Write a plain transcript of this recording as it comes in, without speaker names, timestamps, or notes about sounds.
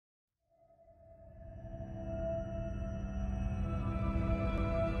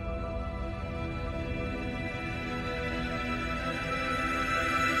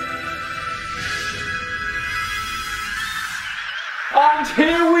And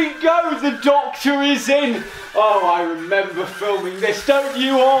here we go, the Doctor is in. Oh, I remember filming this, don't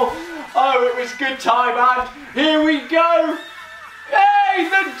you all? Oh, it was good time, and here we go. Hey,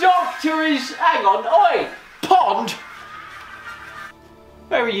 the Doctor is... Hang on, oi, Pond.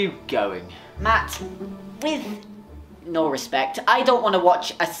 Where are you going? Matt, with no respect, I don't want to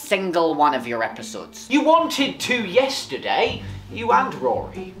watch a single one of your episodes. You wanted to yesterday, you and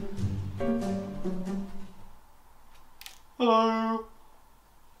Rory. Hello.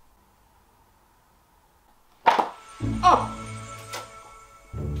 Oh.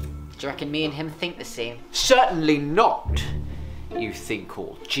 Do you reckon me and him think the same? Certainly not. You think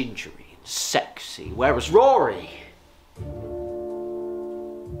all gingery and sexy, whereas Rory...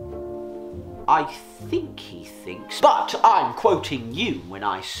 I think he thinks, but I'm quoting you when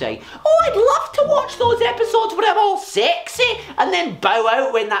I say, oh, I'd love to watch those episodes where I'm all sexy and then bow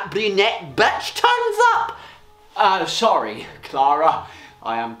out when that brunette bitch turns up. Sorry, Clara.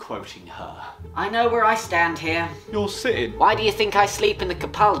 I am quoting her. I know where I stand here. You're sitting. Why do you think I sleep in the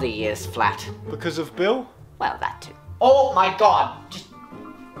Capaldi years flat? Because of Bill? Well, that too. Oh my god! Just...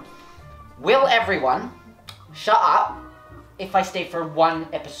 Will everyone shut up if I stay for one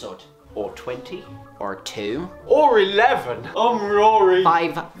episode? Or 20. Or 2. Or 11. I'm Rory.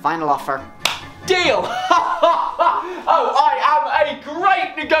 5. Final offer. Deal! Oh, I am a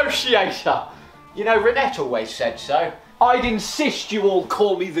great negotiator. You know, Renette always said so. I'd insist you all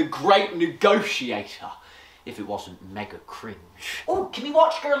call me the Great Negotiator, if it wasn't mega cringe. Oh, can we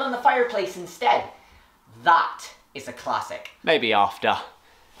watch Girl in the Fireplace instead? That is a classic. Maybe after.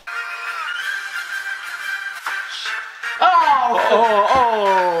 Oh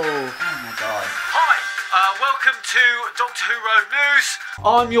my god. Hi, welcome to Doctor Who Road News.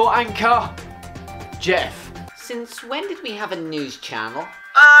 I'm your anchor, Jeff. Since when did we have a news channel?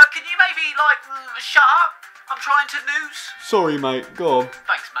 Can you maybe, shut up? I'm trying to news. Sorry, mate. Go on.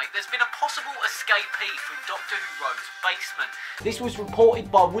 Thanks, mate. There's been a possible escapee from Doctor Who Road's basement. This was reported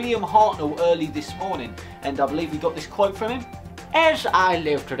by William Hartnell early this morning, and I believe we got this quote from him. As I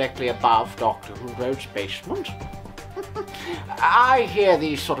live directly above Doctor Who Road's basement, I hear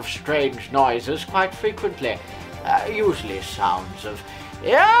these sort of strange noises quite frequently. Usually sounds of,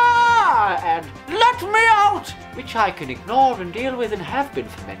 yeah, and let me out, which I can ignore and deal with and have been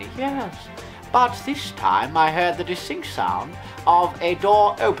for many years. But this time I heard the distinct sound of a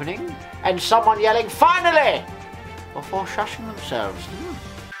door opening and someone yelling, finally, before shushing themselves.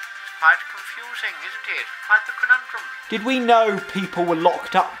 Quite confusing, isn't it? Quite the conundrum. Did we know people were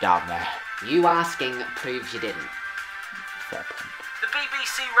locked up down there? You asking proves you didn't. Fair point. The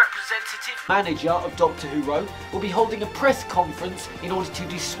BBC representative Manager of Doctor Who Road will be holding a press conference in order to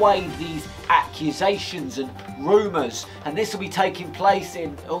dissuade these accusations and rumours, and this will be taking place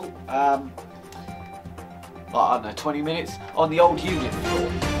in, I don't know, 20 minutes on the old unit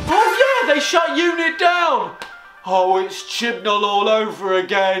floor. Oh yeah, they shut unit down! Oh, it's Chibnall all over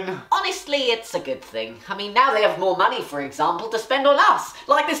again. Honestly, it's a good thing. I mean, now they have more money, for example, to spend on us,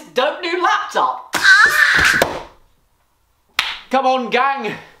 like this dope new laptop. Come on,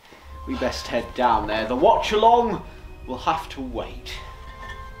 gang. We best head down there. The watch-along will have to wait.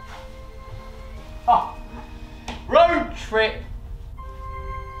 Oh, road trip.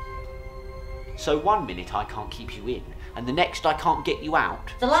 So 1 minute I can't keep you in, and the next I can't get you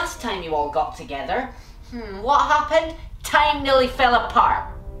out. The last time you all got together, what happened? Time nearly fell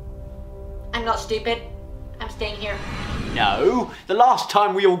apart. I'm not stupid. I'm staying here. No, the last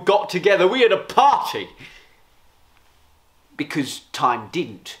time we all got together we had a party. Because time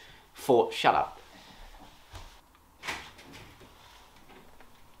didn't. Shut up.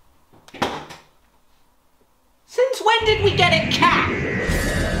 Since when did we get a cat?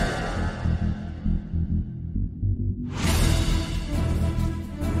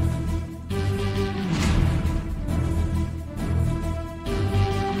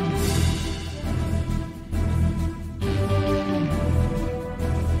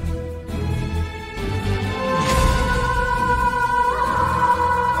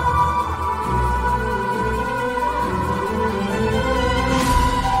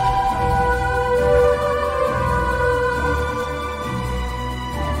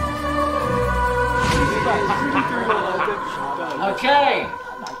 Okay,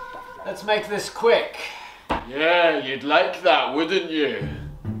 let's make this quick. Yeah, you'd like that, wouldn't you?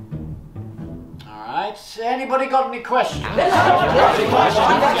 Alright, anybody got any questions?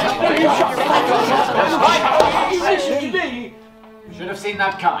 Should have seen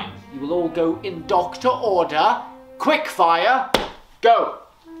that coming. You will all go in Doctor order. Quick fire, go.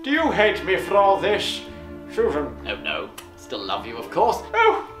 Do you hate me for all this, Susan? No, still love you, of course.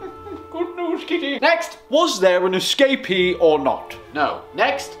 Oh, good Good news, Kitty. Next. Was there an escapee or not? No.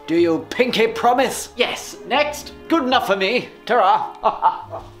 Next. Do you pinky promise? Yes. Next. Good enough for me.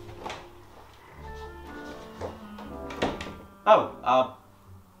 Ta-ra. Oh,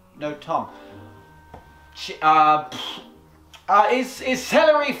 no, Tom. Is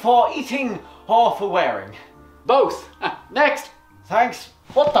celery for eating or for wearing? Both. Next. Thanks.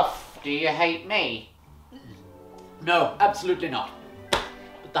 What the f? Do you hate me? No, absolutely not.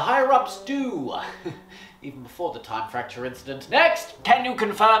 But the higher-ups do. Even before the time fracture incident. Next! Can you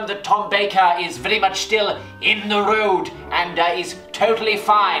confirm that Tom Baker is very much still in the road and is totally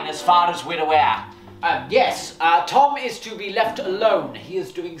fine as far as we're aware? Yes, Tom is to be left alone. He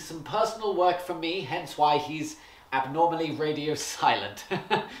is doing some personal work for me, hence why he's abnormally radio silent.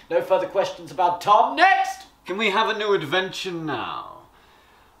 No further questions about Tom. Next! Can we have a new adventure now?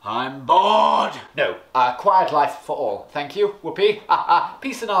 I'm bored! No, quiet life for all. Thank you, Whoopee.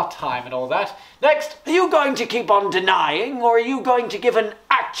 Peace in our time and all that. Next! Are you going to keep on denying, or are you going to give an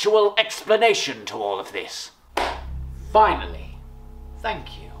actual explanation to all of this? Finally.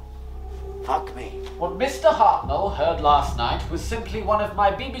 Thank you. Fuck me. What Mr. Hartnell heard last night was simply one of my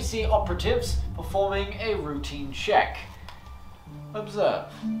BBC operatives performing a routine check. Observe.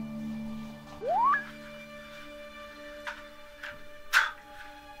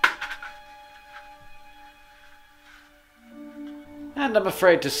 And I'm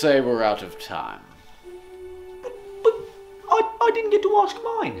afraid to say we're out of time. But I didn't get to ask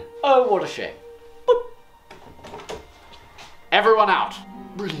mine. Oh, what a shame. But everyone out.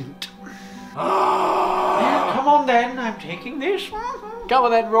 Brilliant. Yeah, come on then, I'm taking this. Come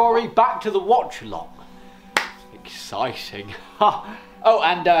on then, Rory, back to the watch along. Exciting. Oh,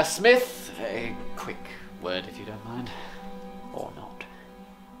 and Smith, a quick word if you don't mind. Or not.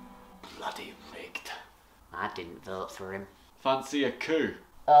 Bloody rigged. I didn't vote for him. Fancy a coup?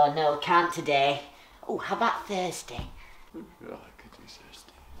 Oh no, can't today. Oh, how about Thursday? Oh, I could do Thursday.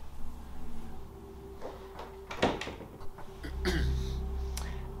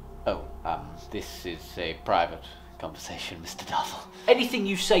 This is a private conversation, Mr. Duffel. Anything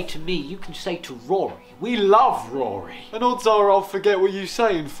you say to me, you can say to Rory. We love Rory. And odds are I'll forget what you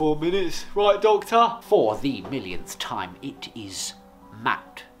say in 4 minutes. Right, Doctor? For the millionth time, it is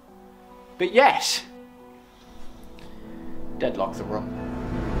Matt. But yes. Deadlock the room.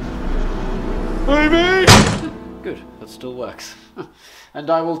 Amy! Good, that still works. And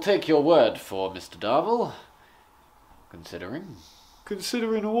I will take your word for Mr. Darvel. Considering.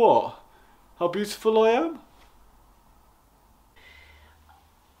 Considering what? How beautiful I am?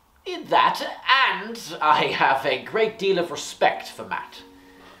 In that, and I have a great deal of respect for Matt.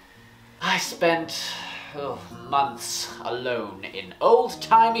 I spent months alone in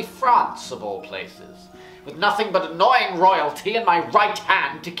old-timey France, of all places, with nothing but annoying royalty in my right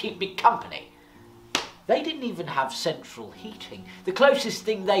hand to keep me company. They didn't even have central heating. The closest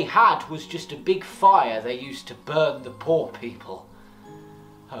thing they had was just a big fire they used to burn the poor people.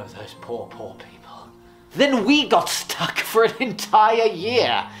 Oh, those poor people. Then we got stuck for an entire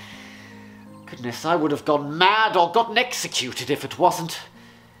year. Goodness, I would have gone mad or gotten executed if it wasn't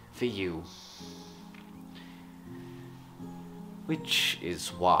for you. Which is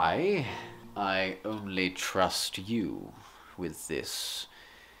why I only trust you with this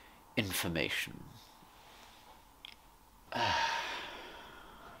information.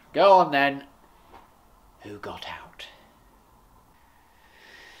 Go on then. Who got out?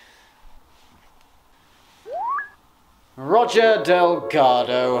 Roger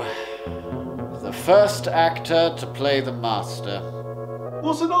Delgado, the first actor to play the master.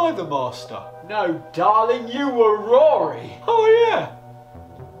 Wasn't I the master? No, darling, you were Rory. Oh, yeah.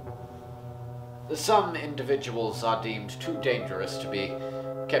 Some individuals are deemed too dangerous to be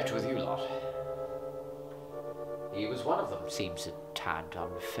kept with you lot. He was one of them. Seems a tad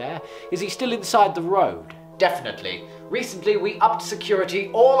unfair. Is he still inside the road? Definitely. Recently we upped security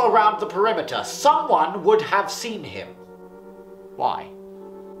all around the perimeter. Someone would have seen him. Why?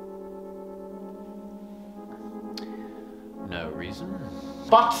 No reason.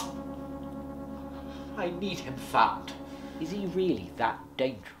 But I need him found. Is he really that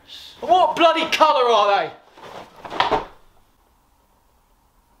dangerous? What bloody colour are they?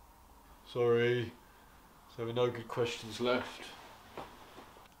 Sorry. So there were no good questions left.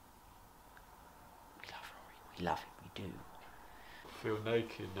 We love Rory. We love him. We do. I feel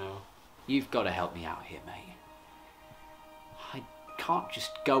naked now. You've got to help me out here, mate. I can't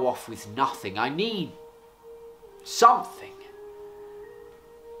just go off with nothing. I need something.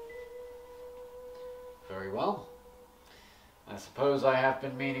 Very well. I suppose I have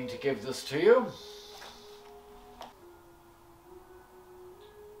been meaning to give this to you.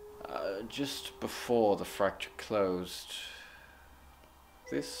 just before the fracture closed,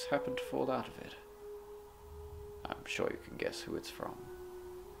 this happened to fall out of it. I'm sure you can guess who it's from.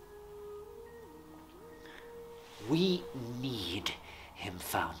 We need him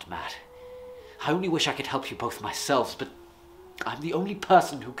found, Matt. I only wish I could help you both myself, but I'm the only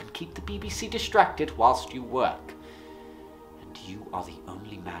person who can keep the BBC distracted whilst you work. And you are the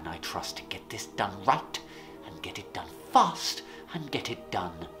only man I trust to get this done right, and get it done fast, and get it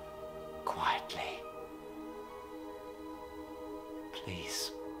done quietly.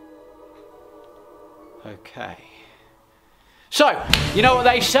 Please. Okay. So, you know what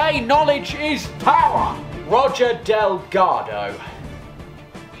they say, knowledge is power. Roger Delgado.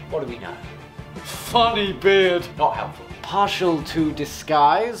 What do we know? Funny beard. Not helpful. Partial to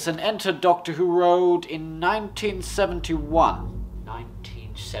disguise and entered Doctor Who Road in 1971.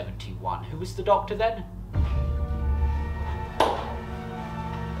 1971. Who was the Doctor then?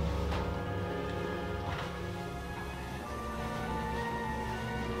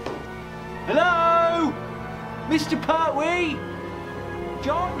 Hello? Mr. Pertwee?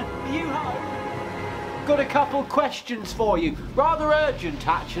 John, are you home? Got a couple questions for you. Rather urgent,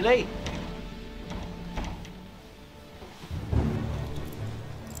 actually.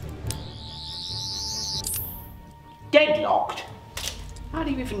 Deadlocked? How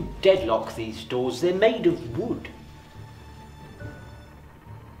do you even deadlock these doors? They're made of wood.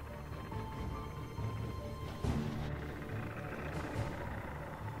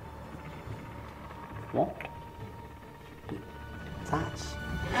 What? That's...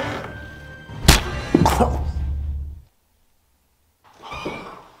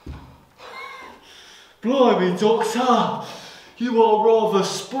 Blimey, Doctor. You are rather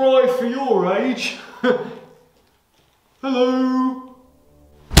spry for your age. Hello.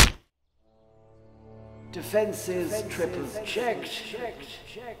 Defenses triple checked.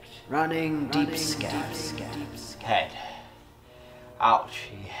 Running deep scan. Head.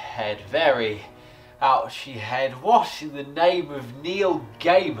 Ouchie head. Very ouchie head. What in the name of Neil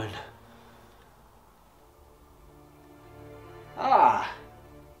Gaiman? Ah.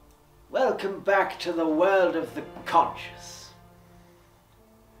 Welcome back to the world of the conscious.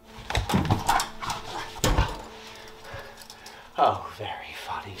 Oh, very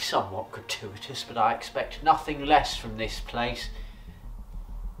funny. Somewhat gratuitous, but I expect nothing less from this place.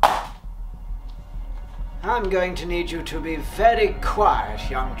 I'm going to need you to be very quiet,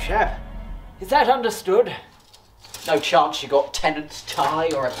 young chap. Is that understood? No chance you got Tennant's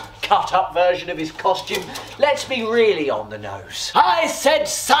tie or a cut-up version of his costume. Let's be really on the nose. I said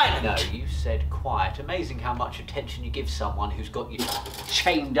silent! No, you said quiet. Amazing how much attention you give someone who's got you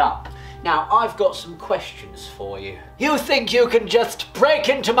chained up. Now, I've got some questions for you. You think you can just break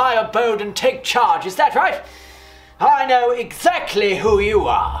into my abode and take charge, is that right? I know exactly who you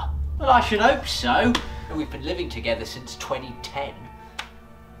are. Well, I should hope so. We've been living together since 2010.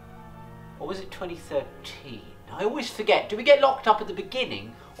 Or was it 2013? I always forget. Do we get locked up at the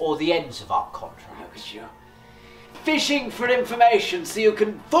beginning or the ends of our contract? You're fishing for information so you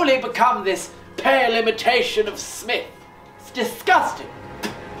can fully become this pale imitation of Smith. It's disgusting.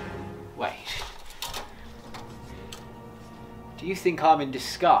 Wait. Do you think I'm in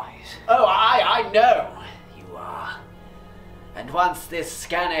disguise? Oh, I know you are. And once this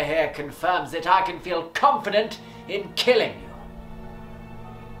scanner here confirms it, I can feel confident in killing you.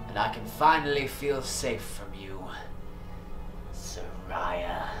 And I can finally feel safe from you,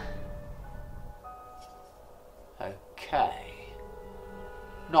 Soraya. Okay.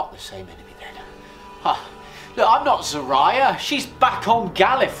 Not the same enemy then. Huh. Look, I'm not Soraya. She's back on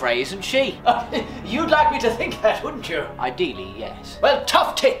Gallifrey, isn't she? You'd like me to think that, wouldn't you? Ideally, yes. Well,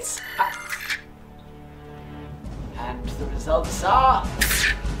 tough tits! And the results are...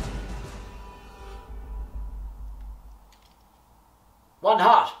 one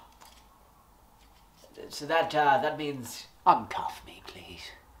heart. So that means... Uncuff me,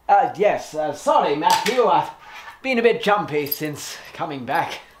 please. Yes, sorry, Matthew. I've been a bit jumpy since coming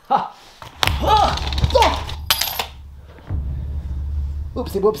back.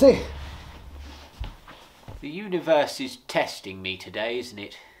 Oopsie whoopsie. The universe is testing me today, isn't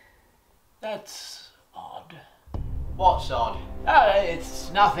it? That's odd. What's odd? It's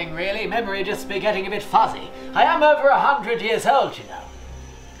nothing really. Memory just be getting a bit fuzzy. I am over 100 years old, you know.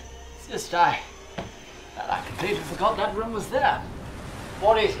 It's just I completely forgot that room was there.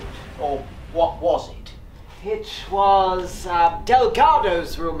 What is it? Or what was it? It was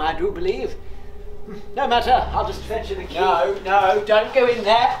Delgado's room, I do believe. No matter, I'll just fetch you the key. No, don't go in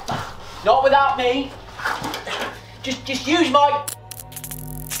there. Not without me. Just use my...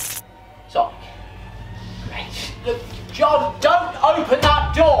 Sorry. Great. Look, John, don't open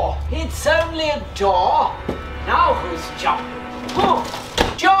that door! It's only a door. Now who's jumping? Oh,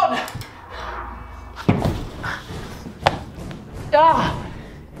 John! Ah!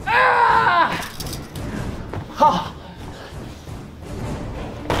 Ah! Ah!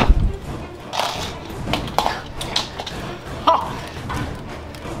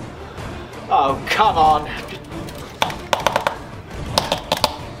 Oh, come on.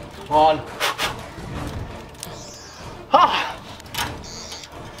 Come on. Ah!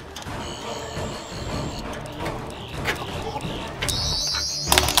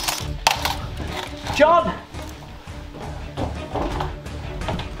 John!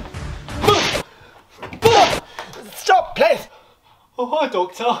 Stop, please! Oh, hi,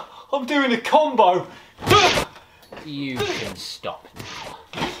 Doctor. I'm doing a combo. You can stop.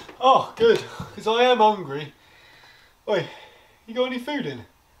 Oh, good, because I am hungry. Oi, you got any food in?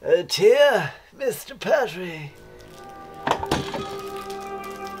 Here, Mr. Patrick.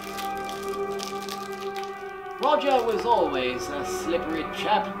 Roger was always a slippery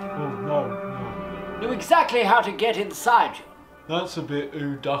chap. Oh, no. Knew exactly how to get inside you. That's a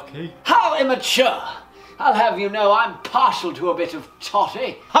bit ducky. How immature! I'll have you know I'm partial to a bit of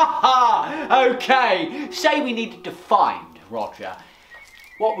totty. Ha ha! Okay, say we needed to find Roger.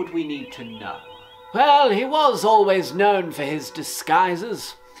 What would we need to know? Well, he was always known for his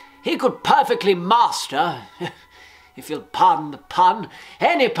disguises. He could perfectly master, if you'll pardon the pun,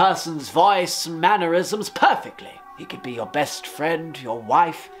 any person's voice and mannerisms perfectly. He could be your best friend, your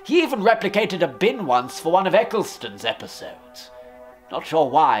wife. He even replicated a bin once for one of Eccleston's episodes. Not sure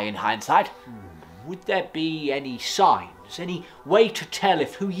why, in hindsight. Would there be any signs, any way to tell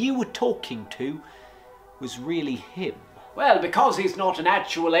if who you were talking to was really him? Well, because he's not an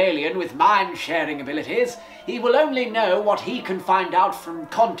actual alien with mind-sharing abilities, he will only know what he can find out from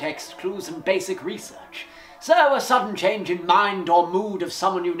context clues and basic research. So a sudden change in mind or mood of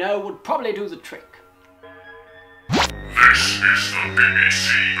someone you know would probably do the trick. This is the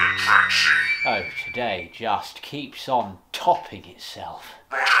BBC attraction. Oh, today just keeps on topping itself.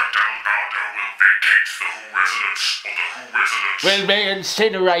 Roger Delgado will vacate the Who residence, or the Who residence Will be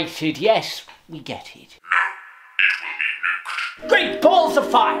incinerated, yes, we get it. Great balls of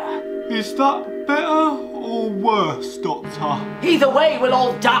fire! Is that better or worse, Doctor? Either way, we'll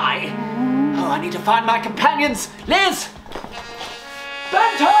all die. Oh, I need to find my companions. Liz!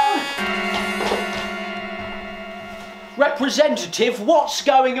 Benton! Representative, what's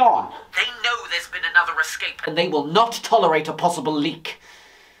going on? They know there's been another escape. And they will not tolerate a possible leak.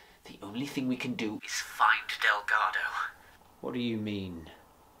 The only thing we can do Is find Delgado. What do you mean,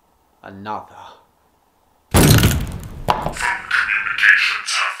 another?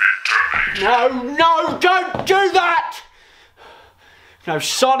 communications have been terminated. No, don't do that! No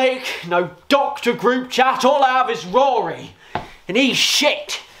Sonic, no Doctor group chat, all I have is Rory. And he's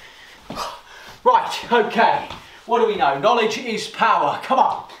shit. Right, okay. What do we know? Knowledge is power. Come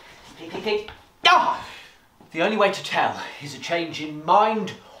on. Ah! The only way to tell is a change in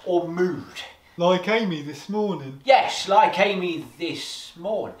mind or mood. Like Amy this morning. Yes, like Amy this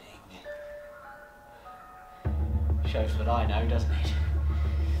morning. Shows what I know, doesn't it?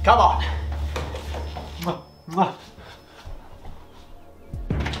 Come on. Mwah, mwah.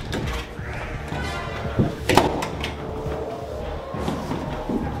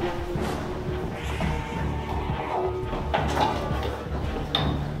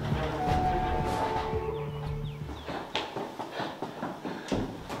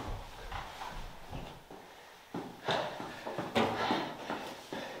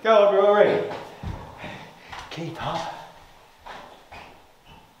 Go on, Rory. Keep up.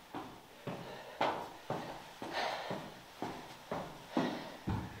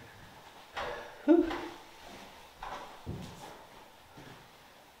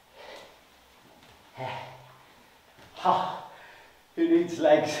 Who needs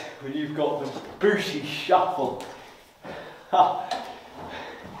legs when you've got the bushy shuffle?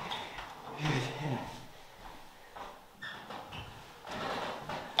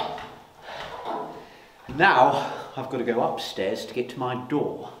 Now I've got to go upstairs to get to my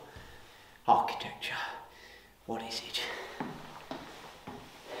door. Architecture. What is it?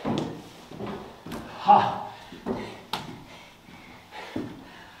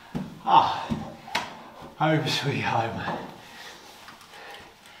 Home sweet home.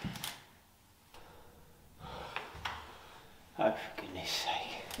 Oh, for goodness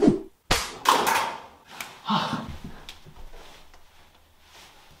sake.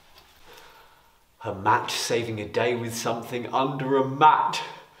 A mat saving a day with something under a mat.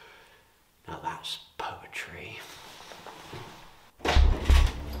 Now that's poetry.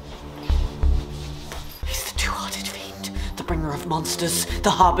 He's the two-hearted fiend. of monsters, the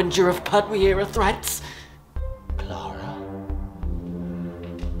harbinger of Pertwee-era threats. Clara?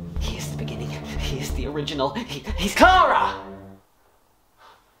 He is the beginning. He is the original. He's Clara!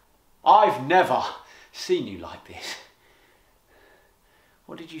 I've never seen you like this.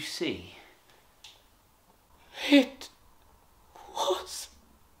 What did you see? It was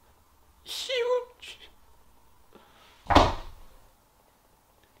huge.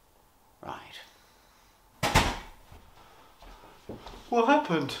 Right. What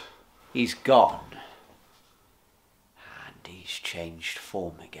happened? He's gone. And he's changed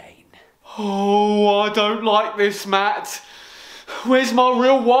form again. Oh, I don't like this, Matt. Where's my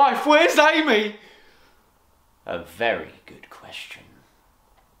real wife? Where's Amy? A very good question.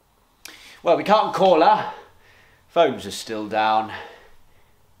 Well, we can't call her. Phones are still down.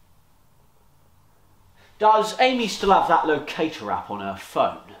 Does Amy still have that locator app on her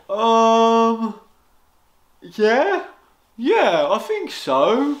phone? Yeah? Yeah, I think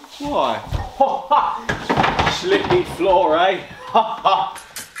so. Why? Slippy floor, eh?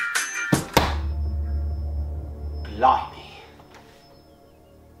 Blimey.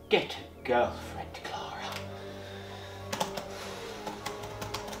 Get a girlfriend, Clara.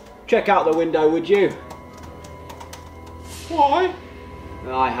 Check out the window, would you? Why?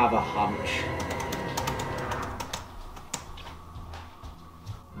 I have a hunch.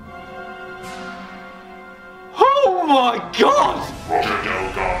 Oh my God! Roger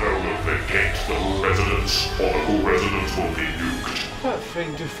Delgado will vacate the Who residence, or the Who residence will be nuked. That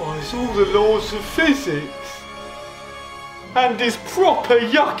thing defies all the laws of physics. And is proper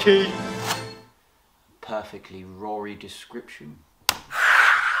yucky. Perfectly Rory description.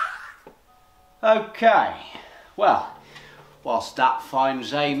 Okay, well, whilst that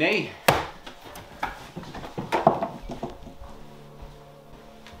finds Amy.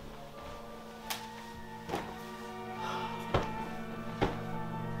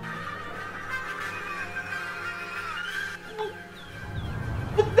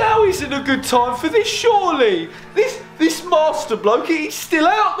 But now isn't a good time for this, surely. This master bloke, he's still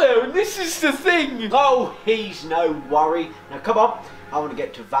out there, and this is the thing. Oh, he's no worry. Now come on, I want to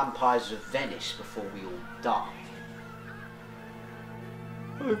get to Vampires of Venice before we all die.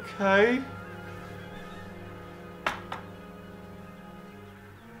 Okay.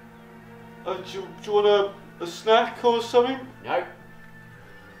 Do you want a snack or something? No.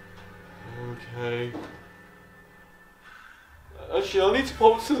 Okay. Actually, I need to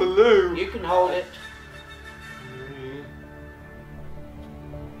pop to the loo. You can hold it.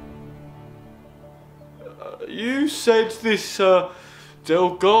 You said this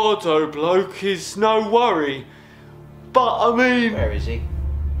Delgado bloke is no worry, but I mean, Where is he?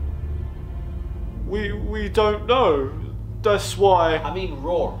 we don't know. That's why. I mean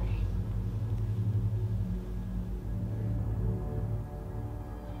Rory.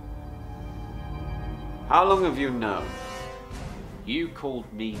 How long have you known? You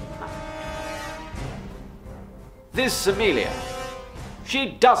called me Matt. This Amelia.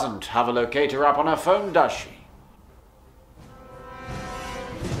 She doesn't have a locator app on her phone, does she?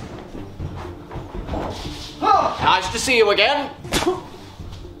 Oh, nice to see you again.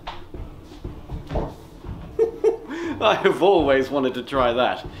 I have always wanted to try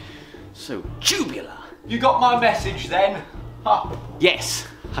that. So tubular. You got my message then? Yes,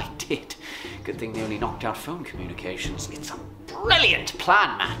 I did. Good thing they only knocked out phone communications. It's a brilliant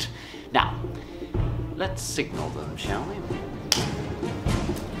plan, Matt. Now, let's signal them, shall we?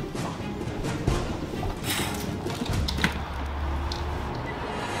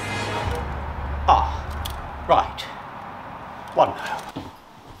 Ah, right. One now.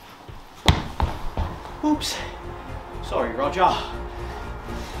 Oops. Sorry, Roger.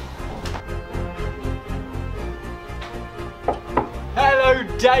 Hello,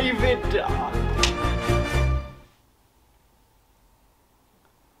 David.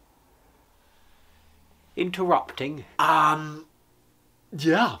 Interrupting?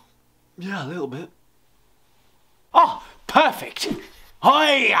 Yeah. Yeah, a little bit. Oh, perfect.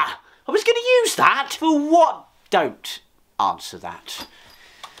 I was going to use that. For what? Don't answer that.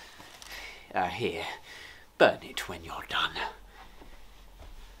 Here. Burn it when you're done.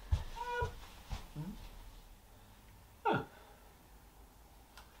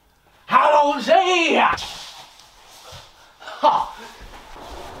 Hello there! Ha!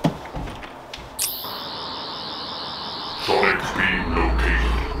 Sonic beam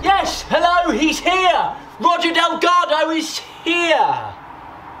located. Yes, hello, he's here! Roger Delgado is here!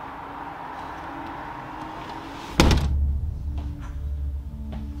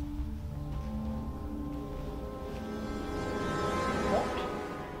 What?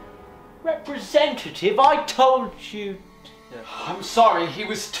 Representative, I told you... I'm sorry, he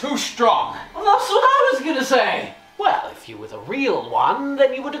was too strong. Well, that's what I was gonna say. Well, if you were the real one,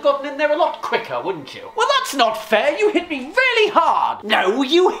 then you would have gotten in there a lot quicker, wouldn't you? Well, that's not fair. You hit me really hard. No,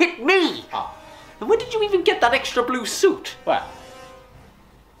 you hit me. Ah. And when did you even get that extra blue suit? Well,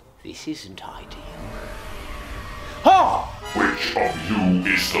 This isn't ideal. oh, Which of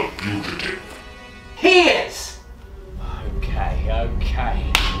you is the fugitive? he is.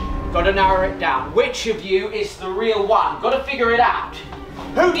 Okay. Got to narrow it down. Which of you is the real one? Got to figure it out.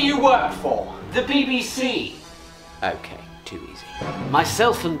 Who do you work for? The BBC. Okay, too easy.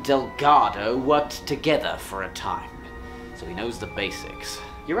 Myself and Delgado worked together for a time, so he knows the basics.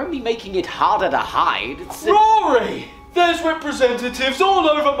 You're only making it harder to hide. It's Rory! There's representatives all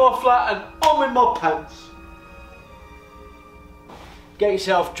over my flat and I'm in my pants. Get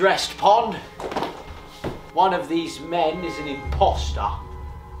yourself dressed, Pond. One of these men is an imposter.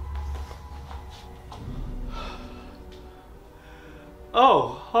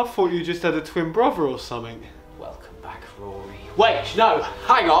 Oh, I thought you just had a twin brother or something. Welcome back, Rory. Wait, no,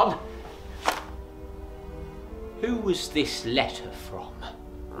 hang on. Who was this letter from?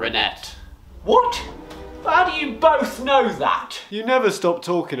 Renette. What? How do you both know that? You never stop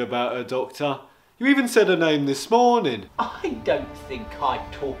talking about her, Doctor. You even said her name this morning. I don't think I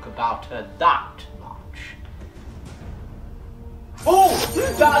talk about her that much. Oh,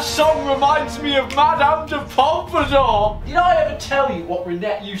 that song reminds me of Madame de Pompadour. Did I ever tell you what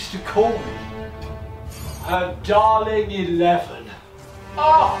Renette used to call me? Her darling 11.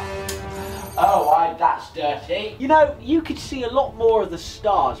 Oh, that's dirty. You know, you could see a lot more of the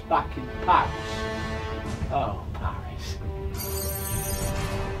stars back in Paris. Oh, Paris.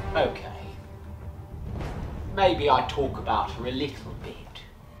 Okay. Maybe I talk about her a little bit.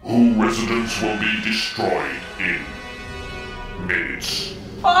 Who residents will be destroyed in minutes.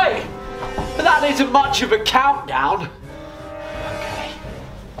 Aye, but that isn't much of a countdown. Okay.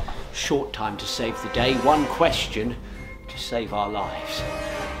 Short time to save the day, one question to save our lives.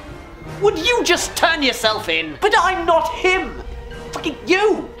 Would you just turn yourself in? But I'm not him! Fucking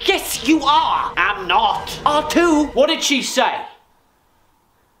you! Yes, you are! I'm not. R2, what did she say?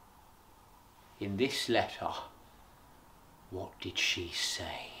 In this letter, what did she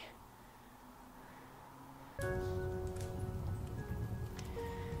say?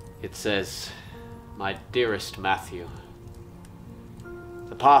 It says, "My dearest Matthew,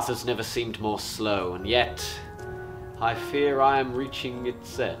 the path has never seemed more slow, and yet I fear I am reaching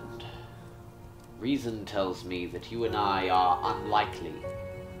its end. Reason tells me that you and I are unlikely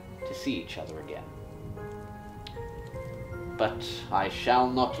to see each other again. But I shall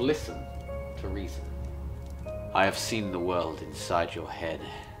not listen to reason. I have seen the world inside your head,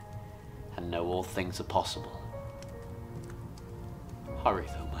 and know all things are possible. Hurry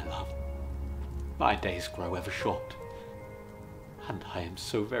though, my love. My days grow ever short, and I am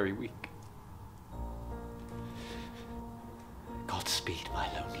so very weak. Godspeed, my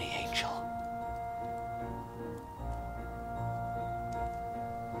lonely angel."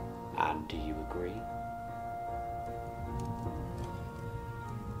 And do you agree?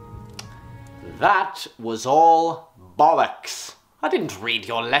 That was all bollocks. I didn't read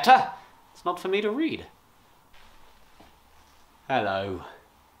your letter. It's not for me to read. Hello,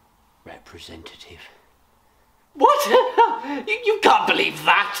 representative. What? You can't believe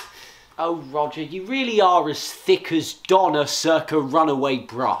that! Oh, Roger, you really are as thick as Donna circa Runaway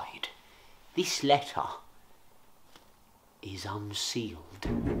Bride. This letter is unsealed.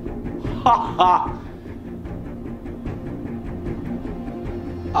 Ha ha!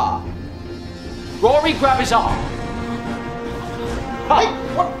 Rory, grab his arm. Hey,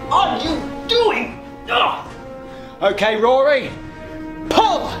 what are you doing? Ugh. Okay, Rory,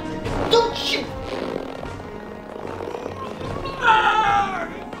 pull! Don't you...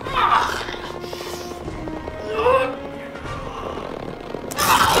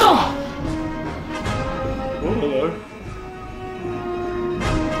 Oh, hello.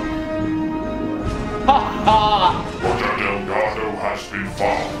 Ha ha! Roger Delgado has been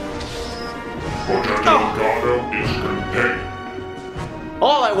found. Roger Delgado is contained.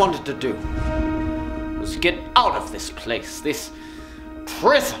 All I wanted to do was get out of this place, this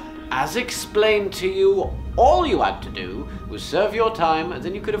prison. As explained to you, all you had to do was serve your time, and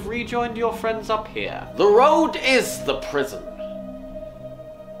then you could have rejoined your friends up here. The road is the prison.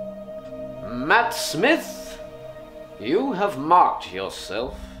 Matt Smith, you have marked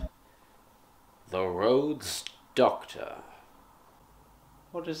yourself the road's doctor.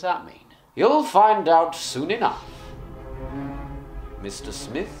 What does that mean? You'll find out soon enough. Mr.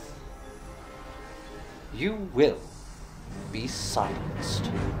 Smith, you will be silenced.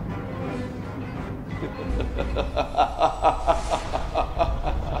 We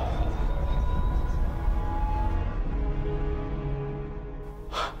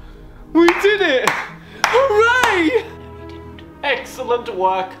did it! Hooray! Excellent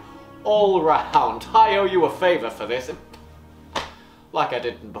work all round. I owe you a favour for this. Like I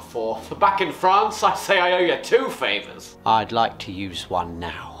didn't before. For back in France, I say I owe you 2 favours. I'd like to use one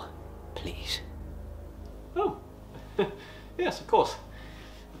now, please. Oh, yes, of course.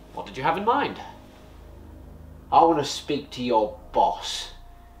 What did you have in mind? I want to speak to your boss.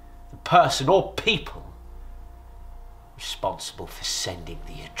 The person or people responsible for sending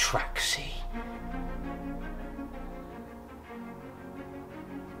the Atraxi.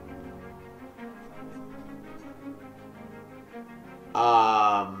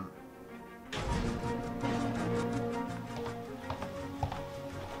 I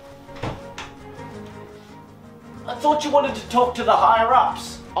thought you wanted to talk to the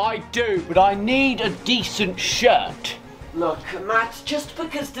higher-ups. I do, but I need a decent shirt. Look, Matt, just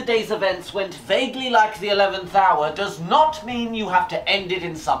because today's events went vaguely like the 11th hour does not mean you have to end it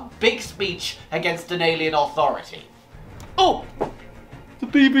in some big speech against an alien authority. Oh! The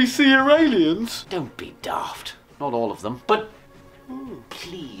BBC are aliens? Don't be daft. Not all of them, but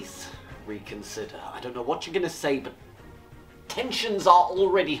please reconsider. I don't know what you're going to say, but tensions are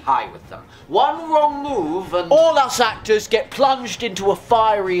already high with them. One wrong move and... All us actors get plunged into a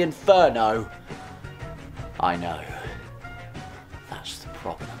fiery inferno. I know. That's the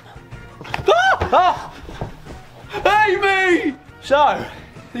problem. Amy! So,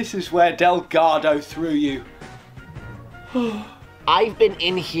 this is where Delgado threw you. I've been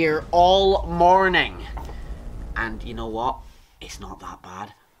in here all morning. And you know what? It's not that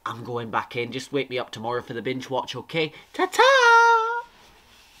bad. I'm going back in. Just wake me up tomorrow for the binge watch, okay? Ta-ta!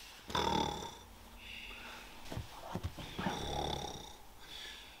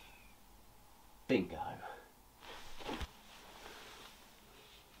 Bingo.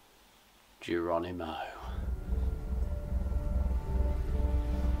 Geronimo.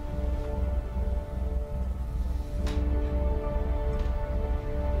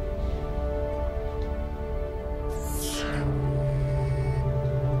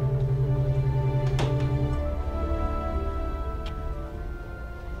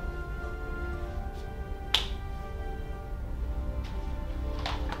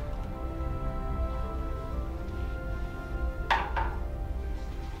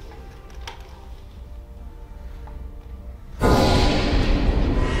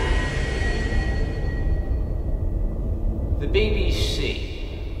 The BBC.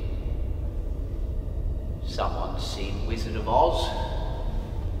 Someone seen Wizard of Oz?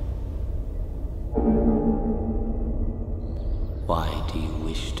 Why do you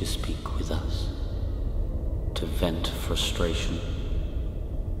wish to speak with us? To vent frustration?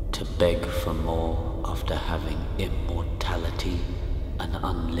 To beg for more after having immortality and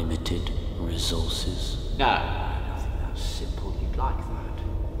unlimited resources? No, nothing that simple. You'd like that.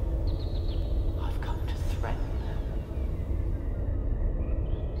 I've come to threaten.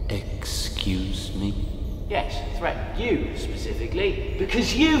 Excuse me? Yes, threaten you specifically,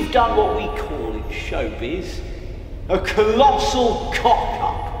 because you've done what we call in showbiz a colossal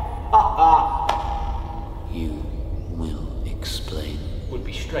cock-up. Ha ha! You will explain. Would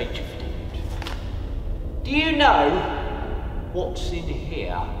be strange if you didn't. Do you know what's in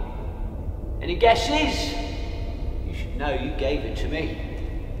here? Any guesses? You should know you gave it to me.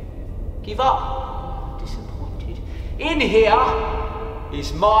 Give up? Disappointed. In here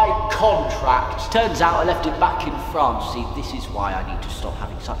is my contract. Turns out I left it back in France. See, this is why I need to stop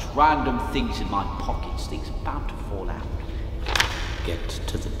having such random things in my pockets. Things are bound to fall out. Get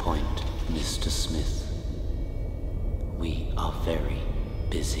to the point, Mr. Smith. We are very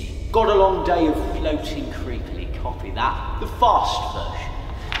busy. Got a long day of floating creepily. Copy that. The fast version.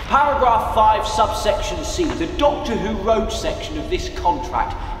 Paragraph 5, subsection C. The Doctor Who wrote section of this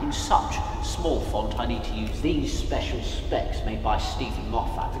contract in such small font, I need to use these special specs made by Stephen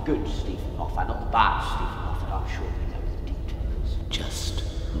Moffat. The good Stephen Moffat, not the bad Stephen Moffat. I'm sure we know the details. Just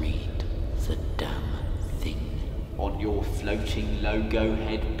read the damn thing. On your floating logo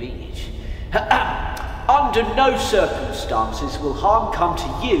head beach. Under no circumstances will harm come to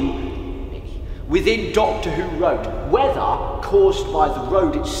you within Doctor Who Road, whether caused by the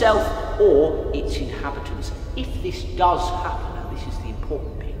road itself or its inhabitants. If this does happen, and this is the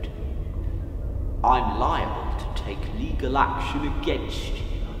important bit, I'm liable to take legal action against you.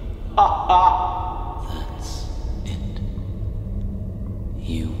 Ha ha! That's it.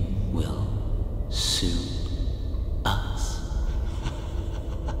 You will sue us.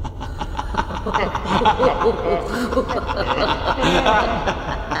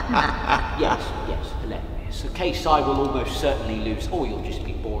 Yes, yes. It's a case I will almost certainly lose, or you'll just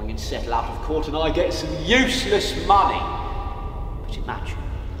be boring and settle out of court and I get some useless money. But imagine,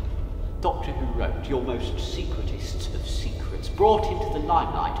 Doctor Who wrote your most secretest of secrets, brought into the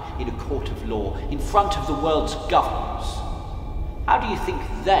limelight in a court of law, in front of the world's governors. How do you think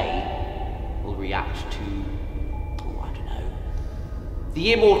they will react to, oh, I don't know,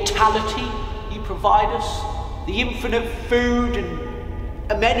 the immortality you provide us? The infinite food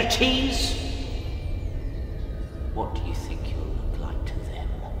and amenities? What do you think you'll look like to them?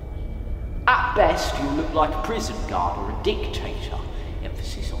 At best, you'll look like a prison guard or a dictator.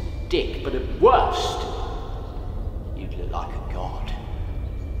 Emphasis on dick, but at worst, you'd look like a god.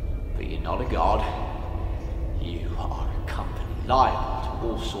 But you're not a god. You are a company liable to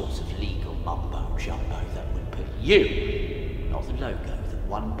all sorts of legal mumbo-jumbo that would put you, not the logo, the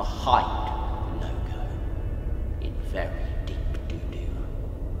one behind the logo, in very deep doo-doo.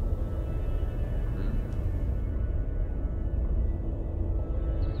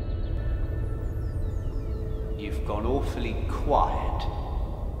 You've gone awfully quiet.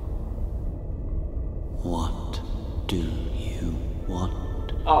 What do you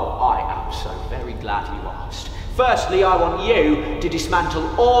want? Oh, I am so very glad you asked. Firstly, I want you to dismantle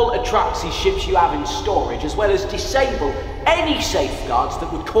all Atraxi ships you have in storage, as well as disable any safeguards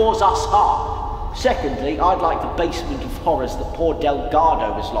that would cause us harm. Secondly, I'd like the basement of horrors that poor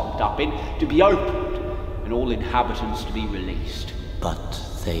Delgado was locked up in to be opened, and all inhabitants to be released. But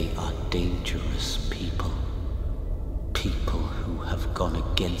they are dangerous people. People who have gone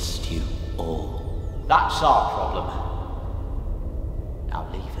against you all. That's our problem. Now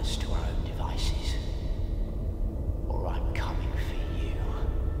leave us to our own devices, or I'm coming for you.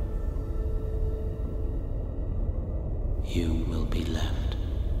 You will be left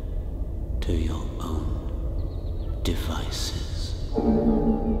to your own devices.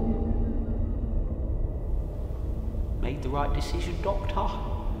 Made the right decision, Doctor?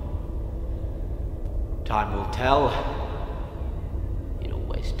 Time will tell.